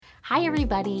Hi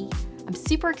everybody! I'm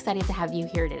super excited to have you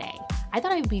here today. I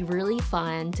thought it would be really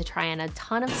fun to try on a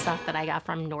ton of stuff that I got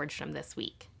from Nordstrom this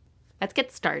week. Let's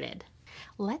get started.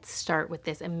 Let's start with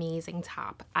this amazing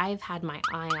top. I've had my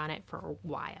eye on it for a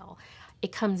while.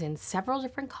 It comes in several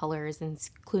different colors,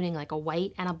 including like a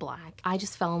white and a black. I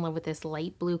just fell in love with this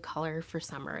light blue color for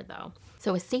summer though.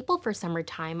 So a staple for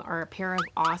summertime are a pair of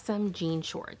awesome jean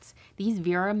shorts. These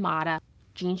Vera Mata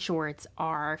jean shorts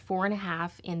are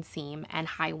 4.5 inseam and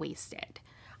high-waisted.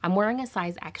 I'm wearing a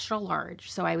size extra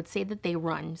large, so I would say that they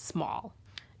run small.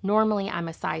 Normally I'm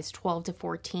a size 12 to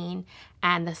 14,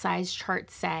 and the size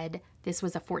chart said this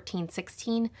was a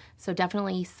 14-16, so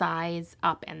definitely size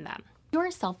up in them. If you're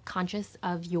self-conscious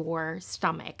of your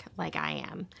stomach like I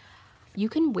am, you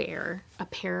can wear a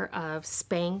pair of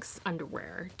Spanx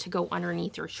underwear to go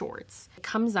underneath your shorts. It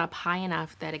comes up high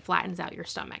enough that it flattens out your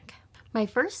stomach. My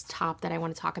first top that I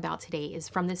want to talk about today is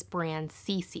from this brand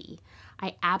Cici.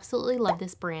 I absolutely love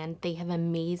this brand. They have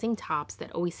amazing tops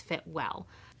that always fit well.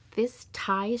 This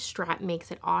tie strap makes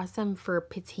it awesome for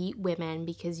petite women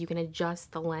because you can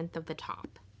adjust the length of the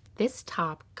top. This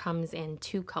top comes in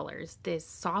two colors, this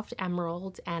soft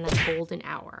emerald and a golden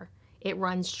hour. It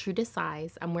runs true to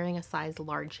size. I'm wearing a size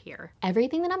large here.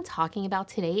 Everything that I'm talking about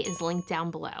today is linked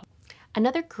down below.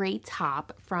 Another great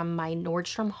top from my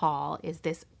Nordstrom haul is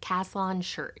this Caslon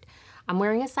shirt. I'm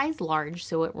wearing a size large,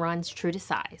 so it runs true to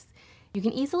size. You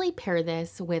can easily pair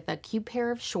this with a cute pair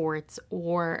of shorts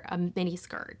or a mini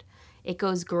skirt. It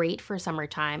goes great for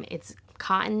summertime. It's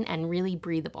cotton and really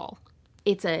breathable.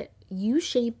 It's a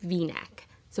U-shaped V-neck,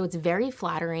 so it's very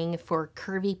flattering for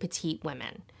curvy petite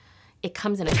women. It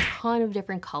comes in a ton of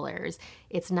different colors.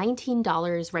 It's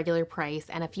 $19 regular price,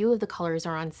 and a few of the colors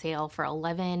are on sale for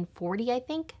 $11.40, I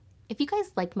think. If you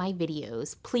guys like my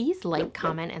videos, please like,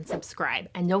 comment, and subscribe,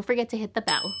 and don't forget to hit the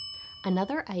bell.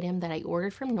 Another item that I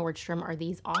ordered from Nordstrom are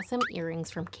these awesome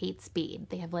earrings from Kate Spade.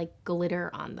 They have like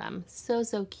glitter on them.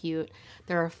 So cute.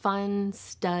 They're a fun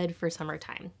stud for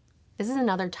summertime. This is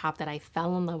another top that I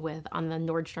fell in love with on the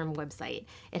Nordstrom website.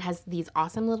 It has these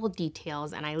awesome little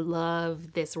details, and I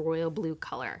love this royal blue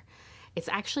color. It's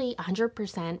actually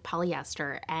 100%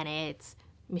 polyester, and it's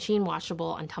machine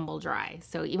washable and tumble dry.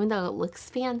 So even though it looks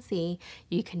fancy,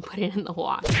 you can put it in the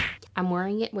wash. I'm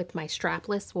wearing it with my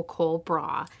strapless Wacoal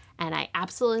bra, and I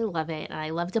absolutely love it, and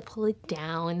I love to pull it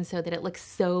down so that it looks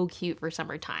so cute for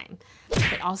summertime.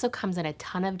 It also comes in a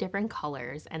ton of different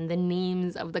colors, and the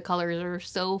names of the colors are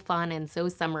so fun and so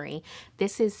summery.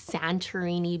 This is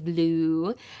Santorini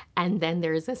Blue, and then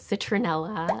there's a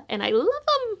Citronella, and I love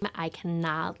them! I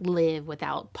cannot live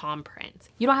without palm print.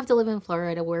 You don't have to live in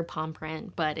Florida to wear palm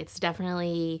print, but it's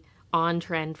definitely on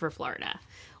trend for Florida,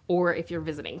 or if you're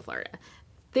visiting Florida.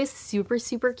 This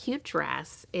super cute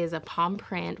dress is a palm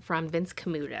print from Vince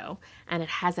Camuto, and it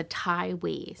has a tie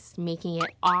waist, making it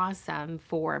awesome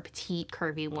for a petite,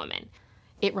 curvy woman.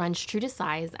 It runs true to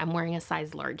size. I'm wearing a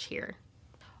size large here.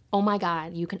 Oh my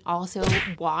God, you can also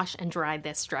wash and dry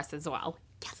this dress as well.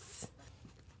 Yes!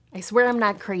 I swear I'm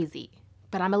not crazy,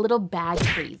 but I'm a little bag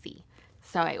crazy.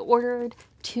 So I ordered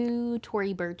 2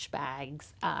 Tory Burch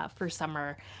bags for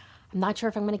summer. I'm not sure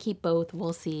if I'm gonna keep both,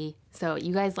 we'll see. So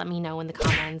you guys let me know in the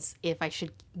comments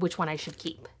which one I should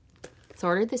keep. So I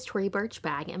ordered this Tory Burch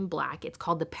bag in black. It's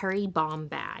called the Perry Bomb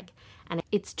bag, and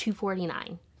it's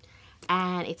 $2.49.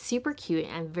 And it's super cute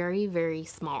and very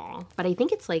small, but I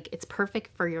think it's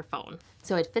perfect for your phone.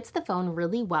 So it fits the phone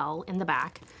really well in the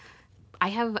back. I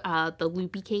have the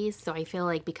loopy case, so I feel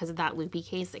like because of that loopy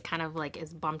case, it kind of like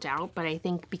is bumped out, but I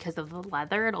think because of the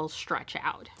leather, it'll stretch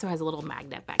out. So it has a little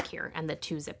magnet back here and the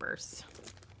 2 zippers.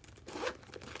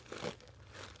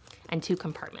 And 2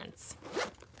 compartments.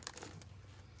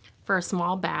 For a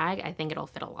small bag, I think it'll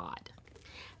fit a lot.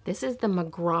 This is the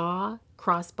McGraw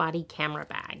crossbody camera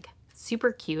bag.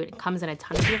 Super cute. It comes in a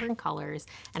ton of different colors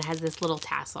and it has this little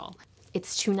tassel.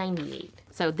 It's $2.98.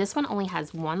 So this one only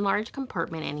has 1 large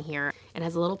compartment in here. It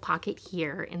has a little pocket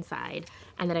here inside,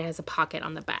 and then it has a pocket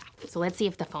on the back. So let's see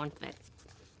if the phone fits.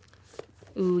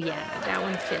 Ooh yeah, that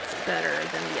one fits better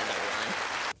than the other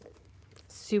one.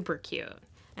 Super cute.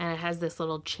 And it has this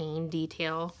little chain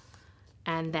detail,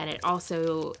 and then it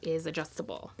also is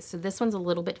adjustable. So this one's a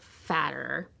little bit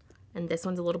fatter, and this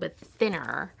one's a little bit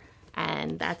thinner,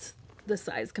 and that's the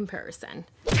size comparison.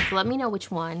 So let me know which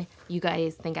one you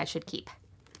guys think I should keep.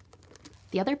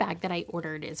 The other bag that I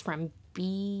ordered is from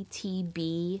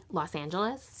BTB Los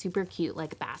Angeles. Super cute,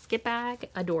 like basket bag,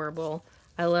 adorable.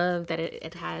 I love that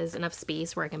it has enough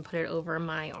space where I can put it over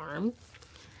my arm.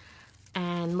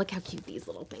 And look how cute these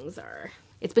little things are.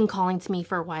 It's been calling to me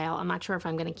for a while. I'm not sure if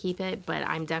I'm gonna keep it, but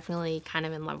I'm definitely kind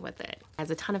of in love with it. It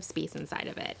has a ton of space inside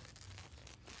of it.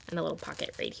 and a little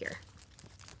pocket right here.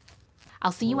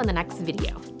 I'll see you in the next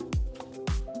video.